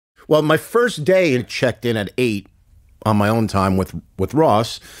Well, my first day it checked in at 8 on my own time with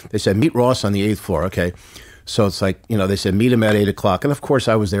Ross. They said, meet Ross on the 8th floor. Okay. So it's like, they said, meet him at 8 o'clock. And of course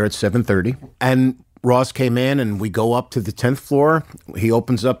I was there at 7:30. And Ross came in and we go up to the 10th floor. He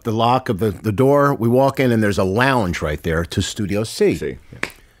opens up the lock of the door. We walk in and there's a lounge right there to Studio C. Yeah.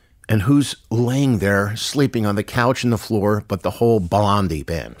 And who's laying there sleeping on the couch and the floor but the whole Blondie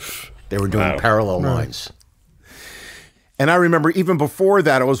band. They were doing Parallel Lines. And I remember even before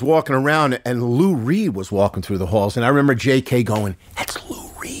that, I was walking around and Lou Reed was walking through the halls. And I remember JK going, that's Lou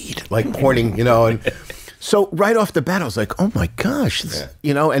Reed, like pointing, and so right off the bat, I was like, oh my gosh,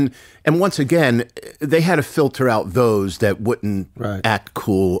 and once again, they had to filter out those that wouldn't act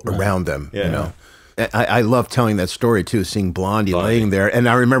cool around them, I love telling that story too, seeing Blondie laying there. And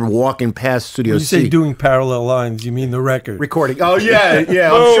I remember walking past Studio C. When you say doing Parallel Lines, you mean the record. Recording. Oh, yeah.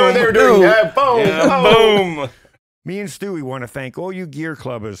 I'm sure they were doing that. Boom, boom. Me and Stewie want to thank all you Gear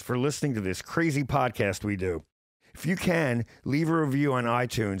Clubbers for listening to this crazy podcast we do. If you can, leave a review on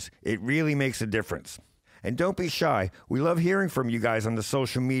iTunes. It really makes a difference. And don't be shy. We love hearing from you guys on the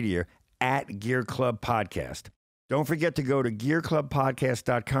social media at Gear Club Podcast. Don't forget to go to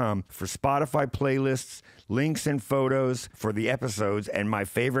gearclubpodcast.com for Spotify playlists, links and photos for the episodes, and my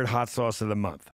favorite hot sauce of the month.